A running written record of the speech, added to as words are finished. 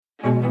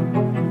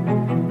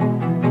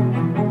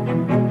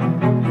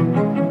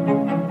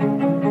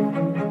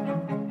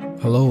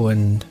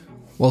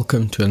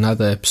Welcome to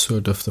another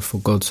episode of the For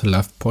God So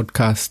Loved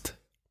podcast.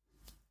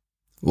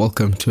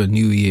 Welcome to a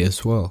new year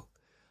as well.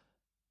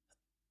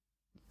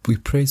 We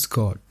praise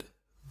God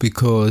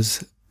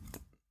because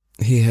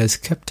He has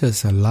kept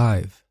us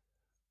alive,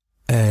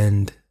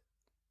 and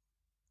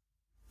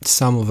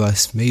some of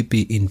us may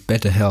be in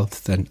better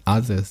health than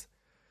others,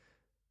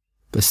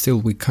 but still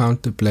we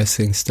count the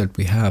blessings that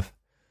we have.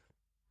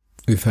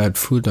 We've had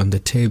food on the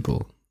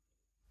table,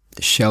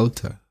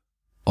 shelter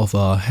over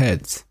our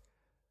heads.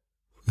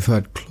 We've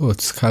had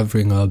clothes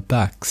covering our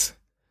backs.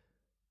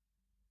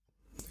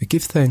 We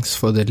give thanks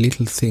for the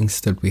little things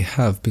that we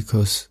have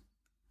because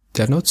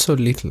they're not so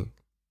little.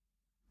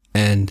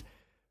 And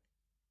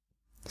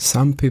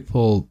some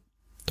people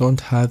don't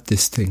have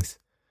these things.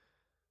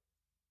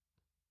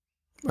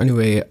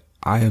 Anyway,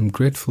 I am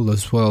grateful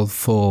as well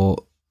for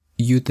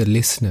you, the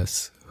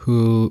listeners,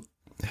 who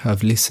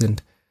have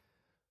listened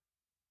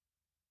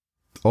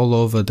all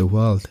over the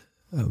world,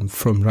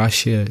 from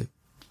Russia,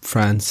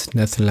 France,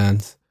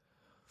 Netherlands,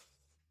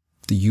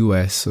 the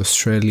US,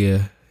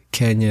 Australia,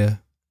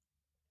 Kenya.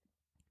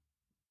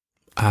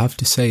 I have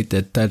to say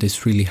that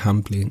is really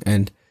humbling,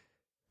 and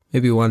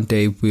maybe one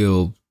day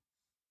we'll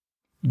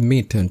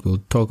meet and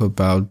we'll talk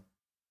about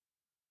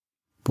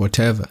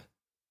whatever.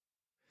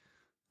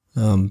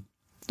 When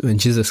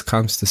Jesus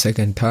comes the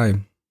second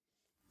time,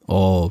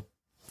 or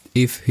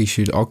if He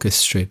should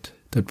orchestrate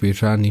that we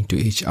run into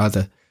each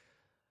other,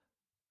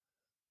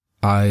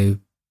 I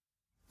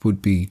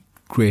would be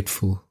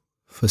grateful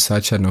for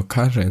such an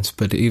occurrence.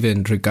 But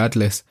even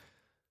regardless,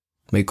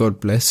 may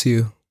God bless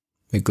you,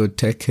 may God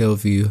take care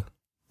of you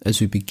as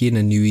we begin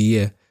a new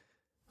year,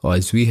 or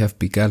as we have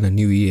begun a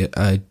new year.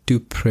 I do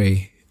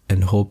pray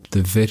and hope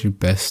the very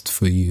best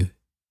for you.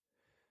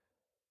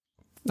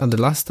 Now,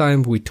 the last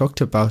time we talked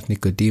about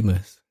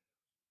Nicodemus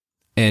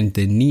and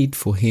the need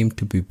for him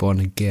to be born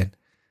again.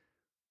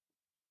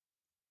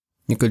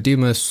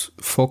 Nicodemus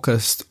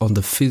focused on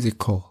the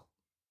physical,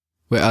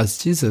 whereas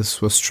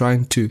Jesus was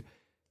trying to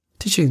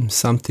teach him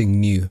something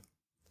new,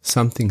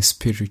 something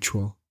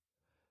spiritual.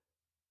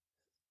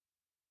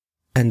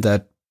 And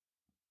that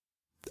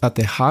at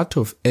the heart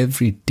of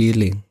every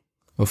dealing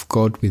of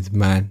God with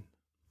man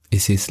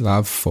is His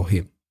love for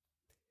him.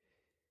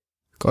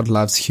 God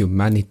loves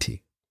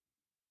humanity,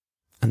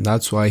 and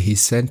that's why He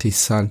sent His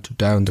Son to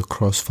die on the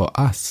cross for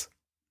us.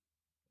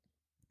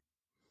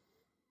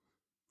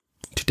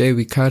 Today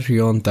we carry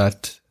on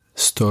that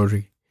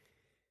story.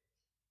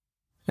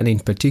 And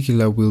in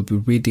particular, we'll be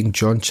reading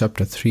John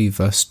chapter 3,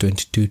 verse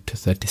 22 to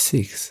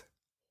 36.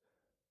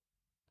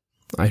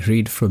 I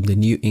read from the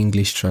New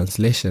English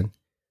Translation.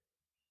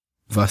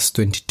 Verse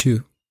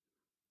 22.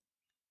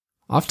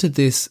 After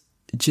this,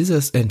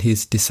 Jesus and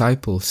His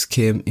disciples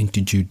came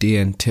into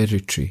Judean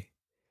territory,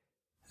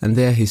 and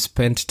there He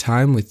spent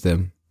time with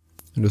them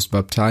and was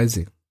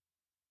baptizing.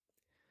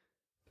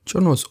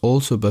 John was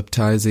also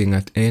baptizing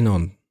at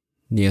Aenon,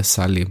 near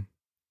Salim,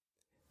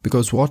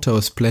 because water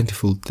was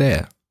plentiful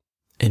there,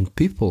 and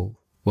people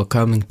were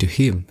coming to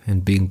him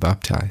and being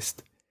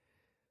baptized.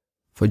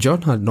 For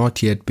John had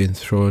not yet been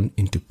thrown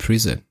into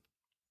prison.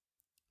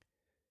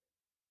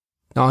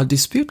 Now a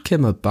dispute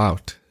came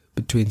about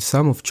between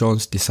some of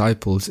John's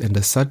disciples and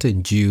a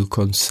certain Jew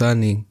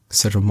concerning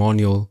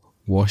ceremonial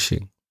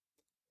washing.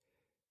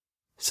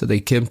 So they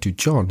came to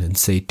John and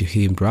said to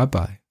him,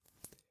 "Rabbi,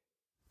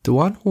 the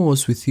one who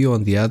was with you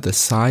on the other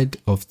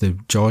side of the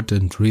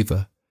Jordan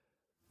River,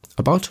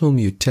 about whom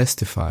you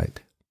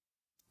testified,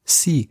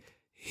 see,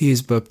 he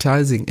is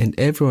baptizing and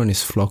everyone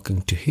is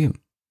flocking to him."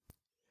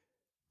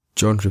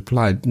 John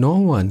replied, "No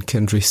one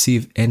can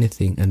receive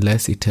anything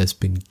unless it has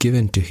been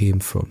given to him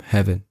from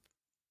heaven.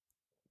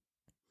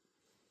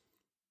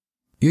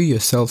 You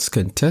yourselves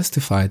can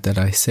testify that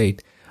I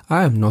said,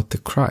 I am not the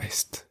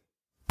Christ,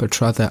 but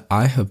rather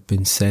I have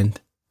been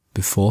sent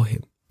before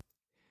him.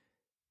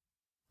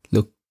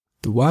 Look,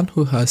 the one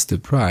who has the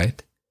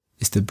bride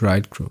is the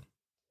bridegroom.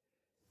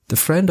 The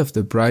friend of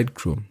the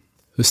bridegroom,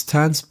 who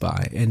stands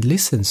by and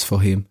listens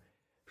for him,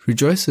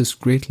 rejoices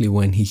greatly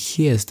when he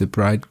hears the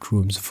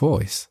bridegroom's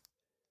voice.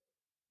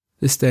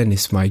 This then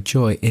is my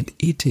joy, and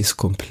it is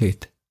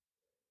complete.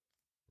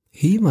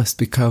 He must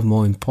become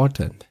more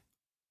important,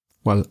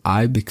 while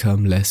I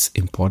become less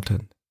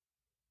important.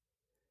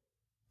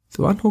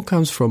 The one who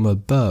comes from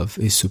above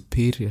is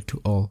superior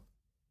to all.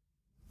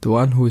 The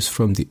one who is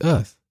from the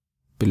earth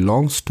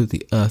belongs to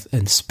the earth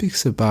and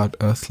speaks about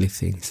earthly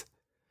things.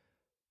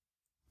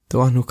 The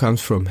one who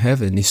comes from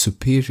heaven is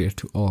superior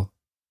to all.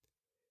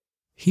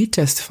 He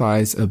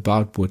testifies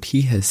about what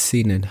he has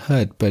seen and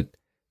heard, but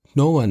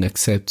no one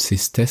accepts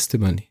his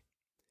testimony.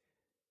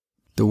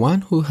 The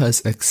one who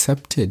has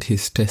accepted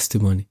his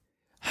testimony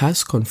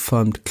has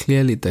confirmed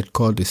clearly that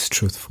God is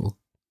truthful.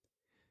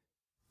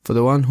 For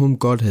the one whom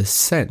God has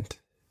sent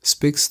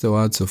speaks the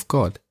words of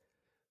God,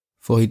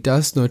 for he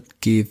does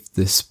not give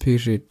the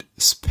Spirit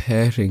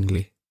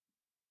sparingly.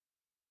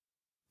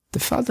 The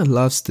Father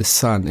loves the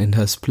Son and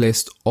has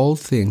placed all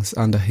things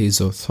under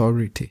His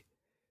authority.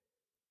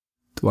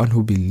 The one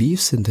who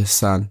believes in the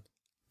Son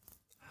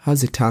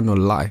has eternal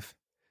life.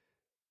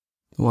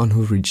 the one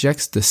who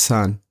rejects the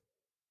Son,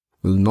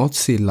 will not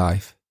see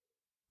life,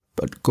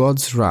 but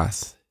God's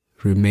wrath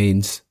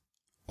remains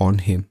on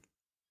him.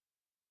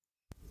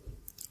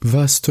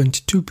 Verse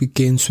 22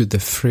 begins with the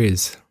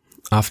phrase,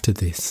 after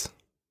this.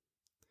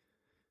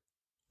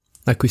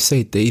 Like we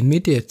said, the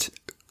immediate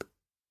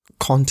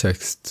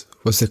context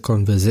was a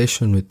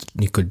conversation with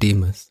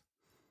Nicodemus.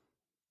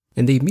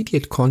 And the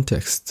immediate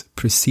context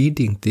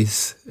preceding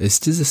this is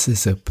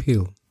Jesus'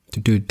 appeal to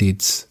do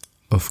deeds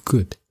of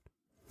good.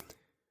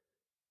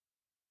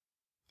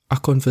 Our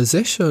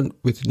conversation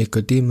with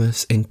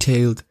Nicodemus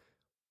entailed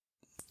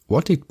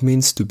what it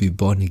means to be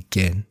born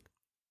again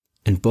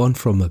and born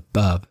from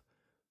above,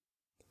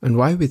 and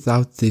why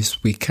without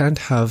this we can't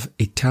have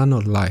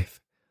eternal life,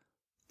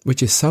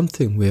 which is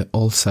something we're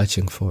all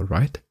searching for,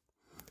 right?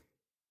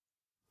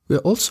 We're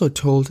also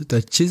told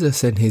that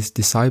Jesus and his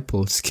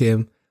disciples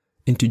came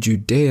into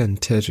Judean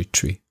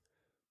territory,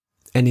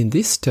 and in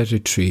this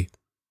territory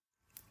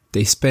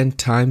they spent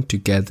time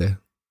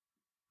together,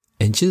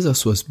 and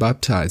Jesus was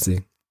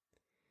baptizing.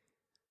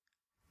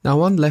 Now,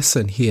 one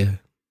lesson here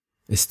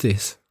is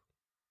this.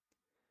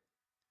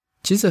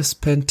 Jesus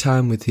spent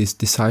time with his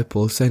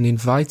disciples and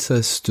invites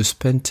us to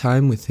spend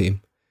time with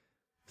him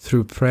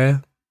through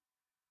prayer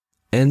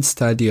and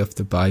study of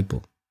the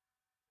Bible.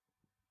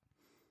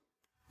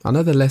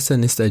 Another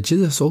lesson is that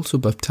Jesus also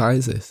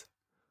baptizes,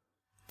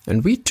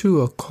 and we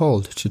too are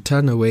called to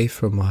turn away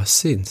from our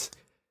sins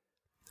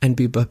and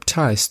be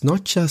baptized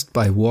not just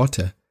by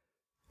water,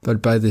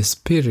 but by the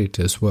Spirit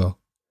as well.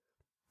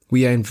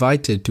 We are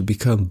invited to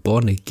become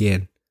born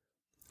again,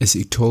 as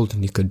he told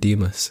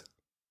Nicodemus.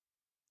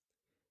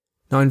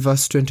 Now in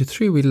verse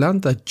 23, we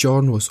learn that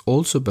John was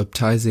also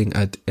baptizing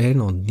at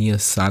Enon near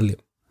Salim.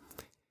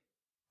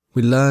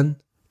 We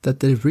learn that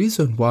the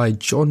reason why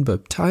John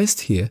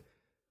baptized here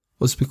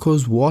was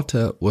because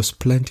water was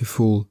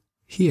plentiful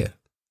here.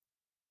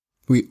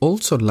 We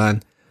also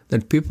learn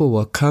that people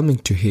were coming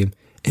to him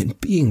and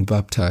being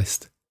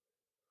baptized.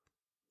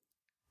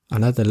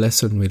 Another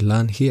lesson we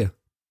learn here.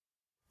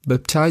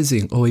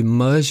 Baptizing or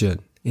immersion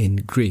in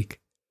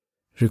Greek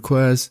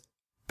requires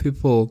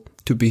people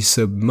to be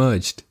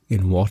submerged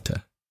in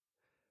water.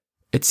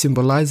 It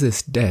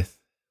symbolizes death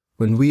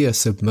when we are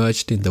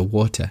submerged in the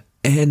water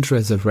and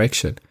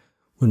resurrection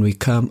when we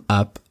come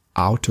up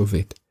out of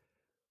it.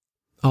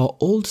 Our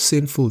old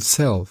sinful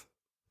self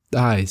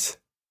dies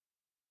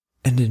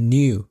and a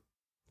new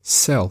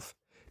self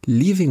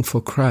living for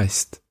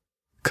Christ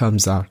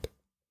comes out.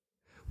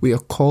 We are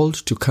called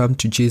to come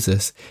to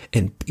Jesus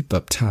and be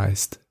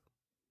baptized.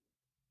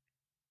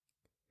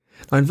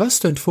 Now in verse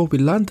 24, we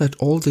learn that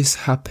all this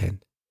happened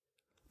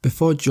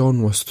before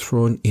John was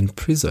thrown in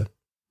prison.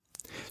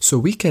 So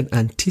we can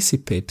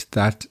anticipate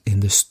that in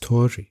the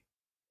story.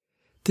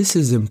 This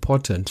is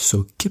important,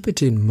 so keep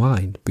it in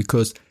mind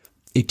because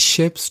it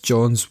shapes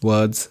John's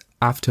words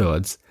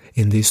afterwards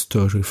in this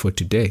story for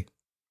today.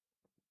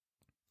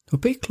 Now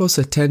pay close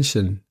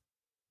attention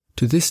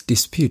to this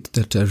dispute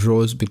that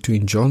arose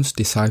between John's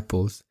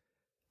disciples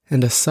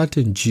and a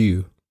certain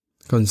Jew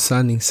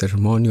concerning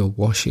ceremonial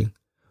washing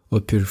or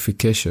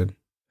purification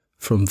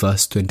from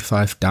verse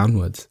 25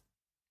 downwards.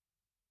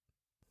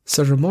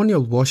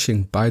 Ceremonial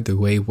washing, by the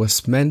way,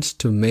 was meant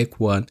to make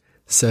one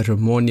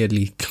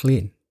ceremonially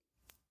clean.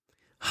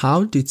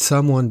 How did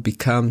someone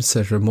become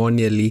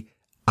ceremonially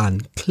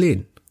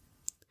unclean?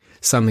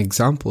 Some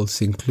examples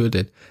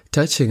included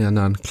touching an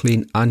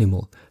unclean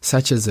animal,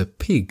 such as a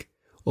pig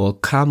or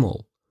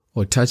camel,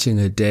 or touching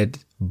a dead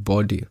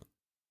body.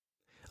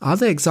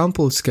 Other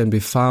examples can be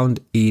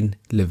found in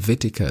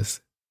Leviticus.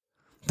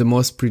 The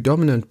most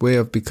predominant way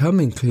of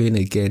becoming clean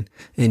again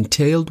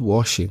entailed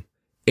washing,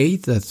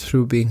 either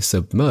through being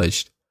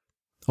submerged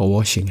or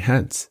washing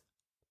hands.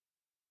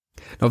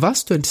 Now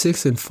verse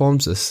 26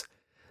 informs us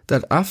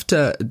that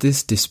after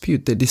this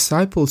dispute, the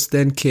disciples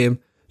then came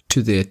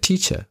to their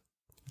teacher,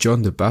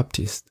 John the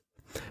Baptist,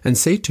 and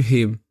said to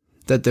him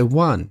that the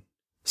one,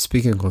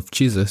 speaking of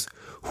Jesus,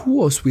 who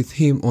was with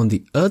him on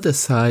the other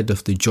side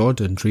of the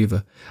Jordan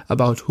River,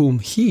 about whom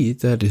he,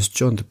 that is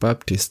John the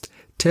Baptist,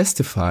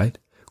 testified,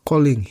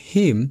 calling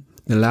him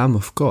the Lamb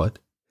of God,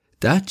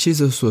 that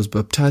Jesus was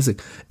baptizing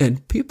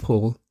and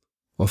people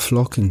were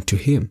flocking to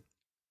him.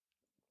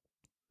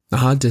 Now,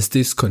 how does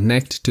this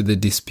connect to the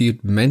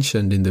dispute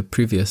mentioned in the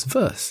previous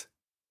verse?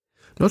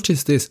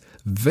 Notice this,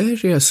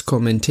 various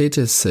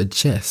commentators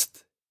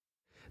suggest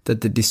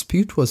that the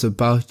dispute was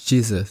about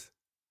Jesus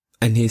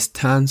and his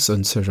stance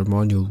on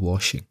ceremonial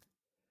washing.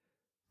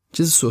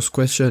 Jesus was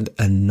questioned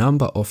a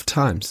number of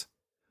times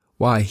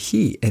why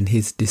he and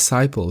his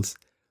disciples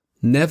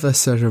never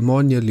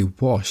ceremonially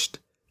washed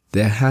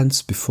their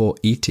hands before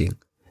eating,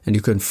 and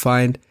you can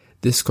find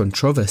this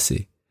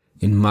controversy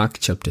in Mark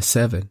chapter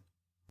 7.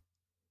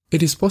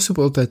 It is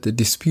possible that the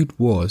dispute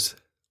was,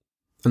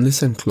 and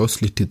listen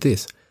closely to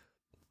this,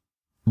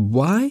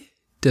 why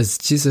does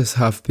Jesus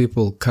have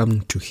people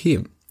come to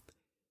him,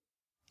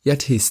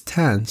 yet his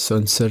stance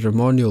on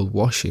ceremonial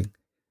washing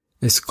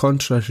is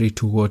contrary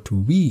to what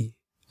we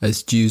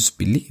as Jews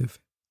believe?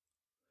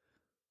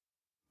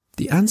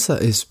 The answer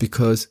is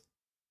because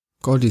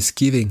God is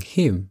giving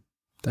him,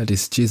 that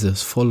is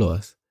Jesus,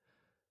 followers.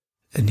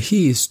 And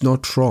he is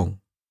not wrong,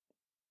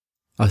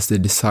 as the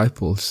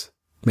disciples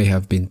may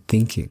have been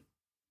thinking.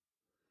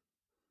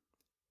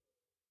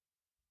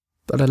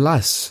 But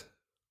alas,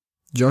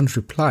 John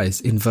replies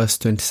in verse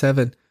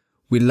 27,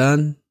 we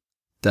learn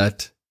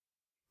that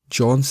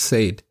John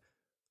said,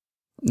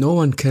 no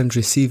one can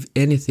receive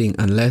anything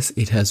unless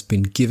it has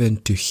been given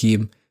to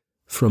him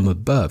from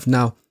above.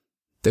 Now,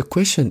 the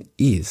question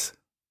is,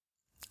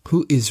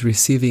 who is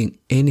receiving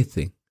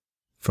anything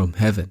from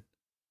heaven?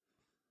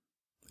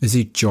 Is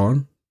it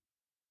John,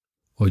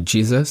 or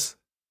Jesus,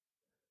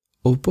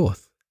 or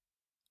both?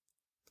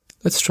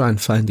 Let's try and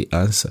find the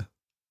answer.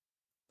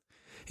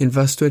 In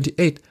verse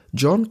 28,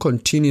 John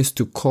continues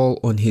to call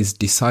on his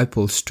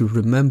disciples to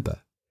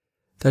remember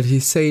that he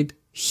said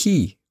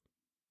he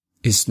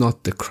is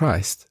not the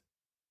Christ.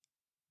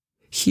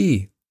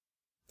 He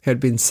had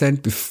been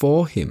sent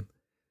before him,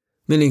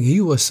 meaning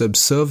he was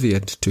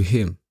subservient to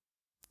him,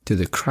 to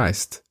the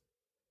Christ.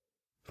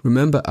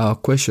 Remember our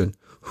question,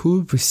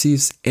 who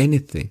receives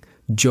anything,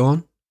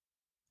 John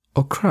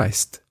or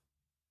Christ?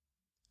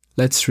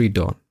 Let's read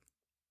on.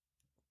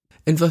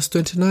 In verse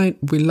 29,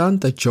 we learn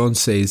that John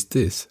says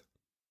this,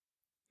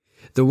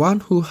 the one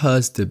who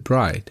has the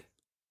bride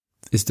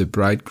is the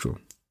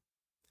bridegroom.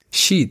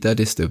 She, that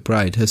is the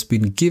bride, has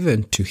been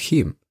given to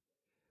him,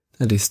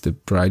 that is the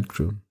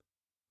bridegroom.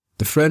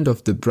 The friend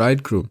of the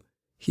bridegroom,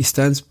 he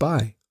stands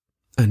by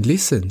and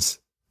listens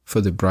for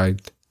the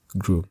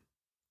bridegroom.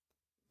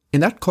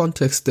 In that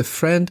context, the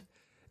friend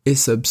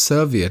is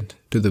subservient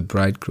to the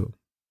bridegroom.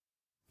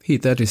 He,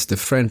 that is the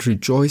friend,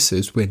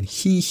 rejoices when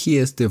he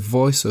hears the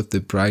voice of the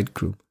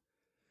bridegroom.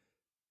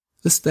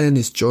 This then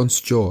is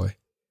John's joy,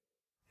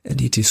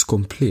 and it is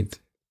complete.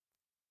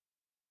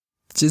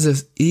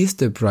 Jesus is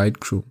the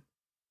bridegroom,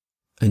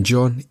 and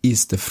John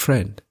is the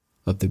friend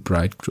of the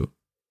bridegroom.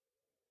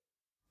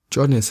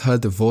 John has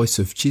heard the voice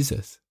of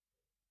Jesus.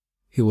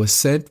 He was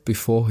sent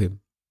before him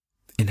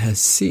and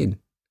has seen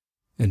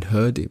and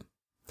heard him.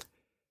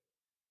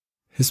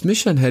 His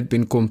mission had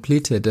been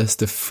completed as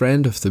the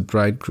friend of the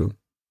bridegroom,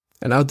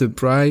 and now the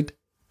bride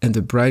and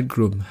the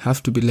bridegroom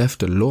have to be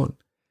left alone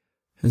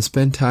and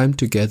spend time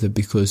together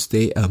because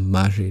they are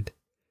married.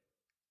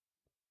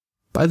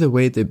 By the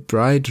way, the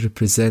bride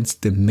represents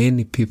the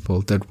many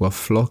people that were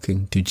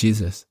flocking to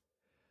Jesus.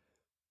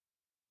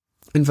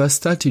 In verse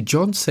 30,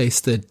 John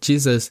says that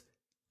Jesus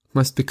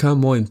must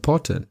become more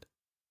important,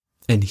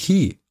 and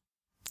he,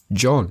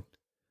 John,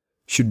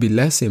 should be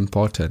less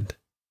important.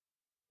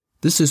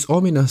 This is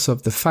ominous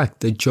of the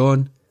fact that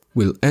John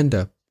will end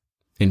up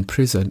in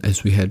prison,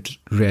 as we had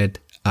read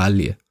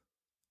earlier.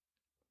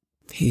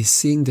 He is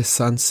seeing the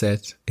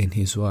sunset in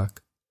his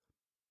work.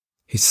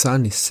 His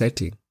sun is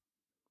setting,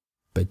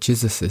 but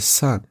Jesus'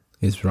 sun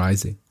is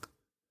rising.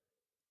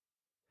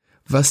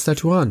 Verse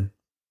 31,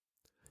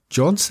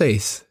 John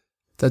says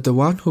that the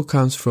one who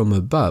comes from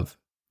above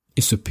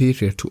is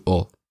superior to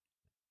all.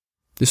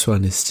 This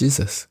one is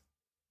Jesus.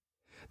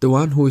 The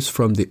one who is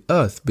from the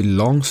earth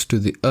belongs to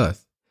the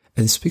earth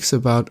and speaks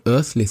about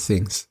earthly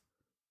things.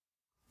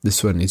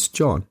 This one is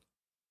John.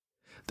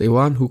 The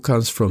one who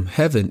comes from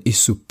heaven is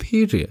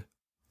superior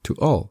to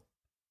all.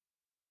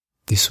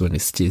 This one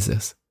is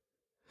Jesus.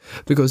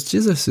 Because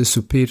Jesus is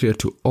superior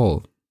to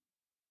all,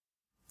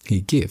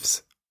 he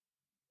gives.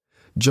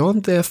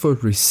 John therefore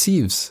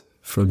receives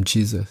from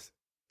Jesus.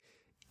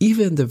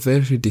 Even the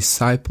very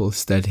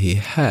disciples that he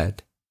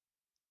had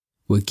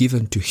were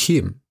given to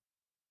him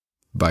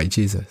by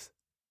Jesus.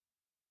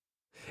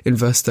 In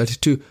verse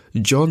 32,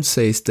 John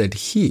says that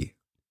he,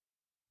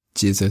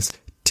 Jesus,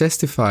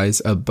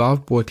 testifies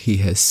about what he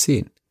has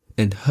seen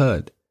and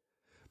heard,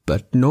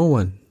 but no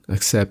one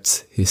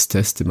accepts his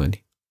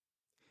testimony.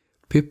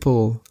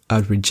 People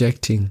are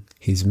rejecting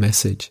his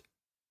message,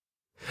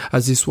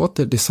 as is what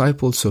the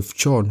disciples of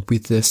John,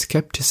 with their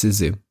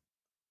skepticism,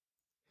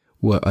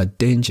 were at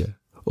danger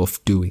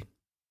of doing.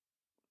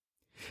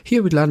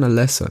 Here we learn a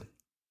lesson,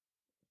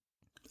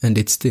 and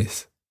it's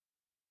this.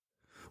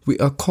 We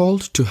are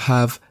called to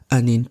have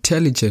an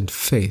intelligent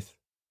faith,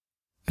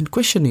 and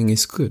questioning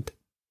is good.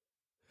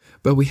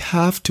 But we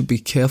have to be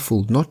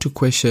careful not to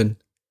question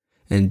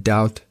and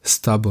doubt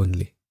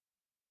stubbornly.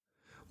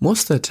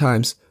 Most of the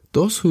times,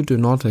 those who do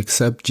not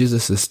accept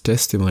Jesus'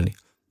 testimony,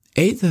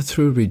 either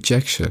through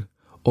rejection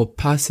or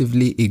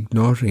passively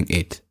ignoring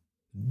it,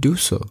 do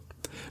so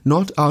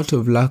not out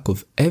of lack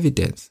of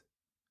evidence,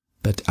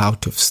 but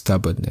out of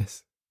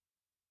stubbornness.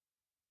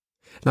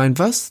 Now in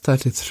verse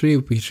 33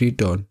 we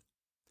read on,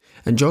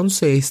 and John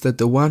says that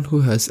the one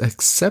who has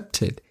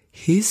accepted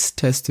his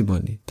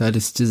testimony, that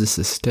is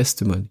Jesus'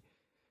 testimony,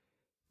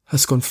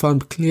 has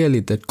confirmed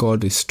clearly that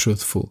God is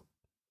truthful.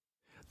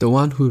 The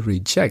one who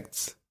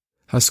rejects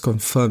has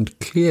confirmed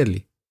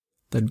clearly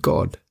that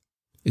God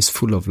is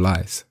full of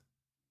lies.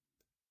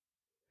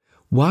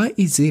 Why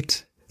is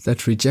it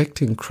that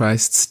rejecting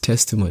Christ's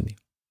testimony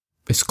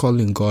is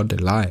calling God a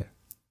liar?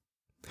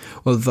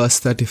 Well, verse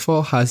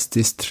 34 has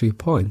these 3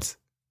 points.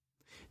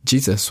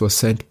 Jesus was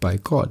sent by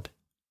God.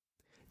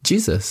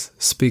 Jesus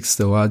speaks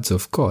the words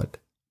of God.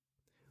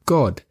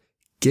 God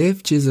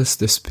gave Jesus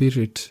the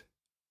Spirit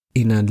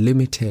in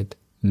unlimited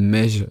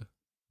measure.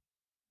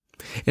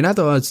 In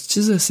other words,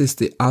 Jesus is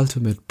the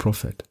ultimate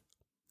prophet.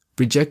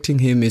 Rejecting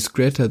him is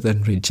greater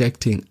than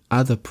rejecting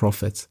other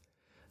prophets,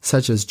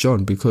 such as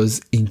John,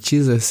 because in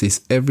Jesus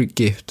is every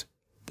gift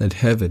that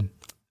heaven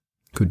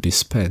could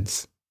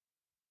dispense.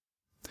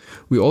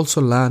 We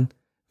also learn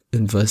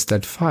in verse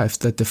 5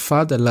 that the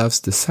Father loves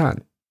the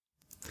Son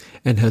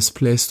and has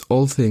placed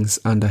all things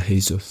under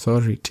his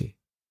authority.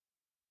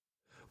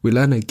 We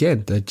learn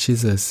again that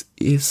Jesus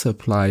is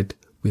supplied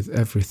with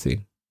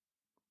everything.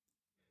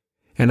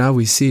 And now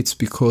we see it's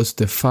because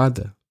the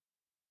Father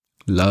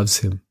loves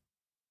him.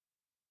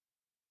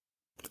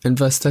 In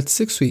verse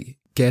 36 we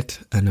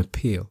get an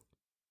appeal.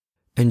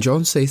 And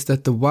John says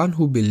that the one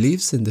who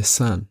believes in the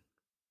Son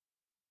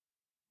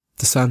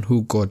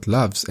who God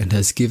loves and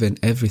has given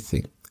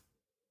everything,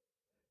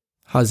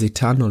 has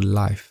eternal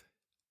life.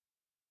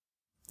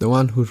 The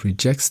one who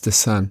rejects the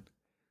Son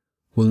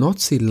will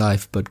not see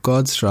life, but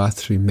God's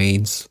wrath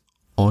remains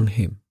on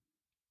him.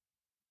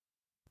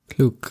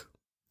 Look,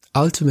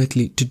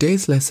 ultimately,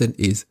 today's lesson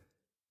is,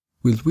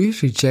 will we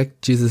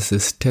reject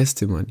Jesus'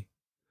 testimony,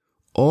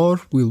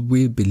 or will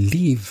we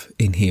believe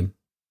in him?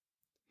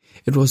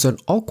 It was an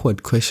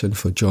awkward question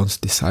for John's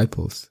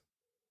disciples.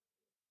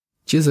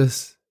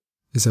 Jesus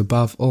is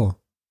above all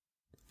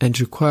and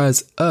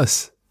requires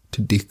us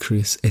to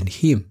decrease and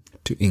him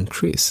to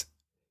increase.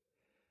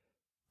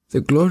 The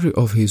glory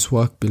of his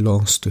work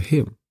belongs to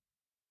him.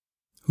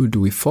 Who do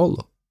we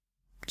follow?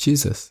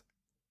 Jesus.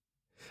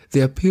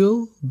 The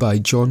appeal by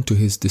John to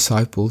his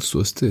disciples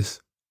was this: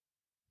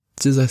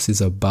 Jesus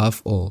is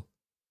above all.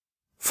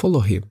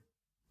 Follow him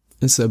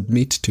and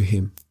submit to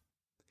him.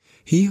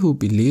 He who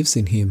believes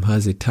in him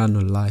has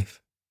eternal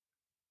life.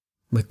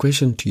 My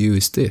question to you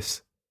is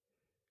this: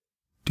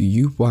 do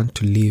you want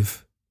to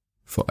live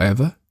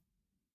forever?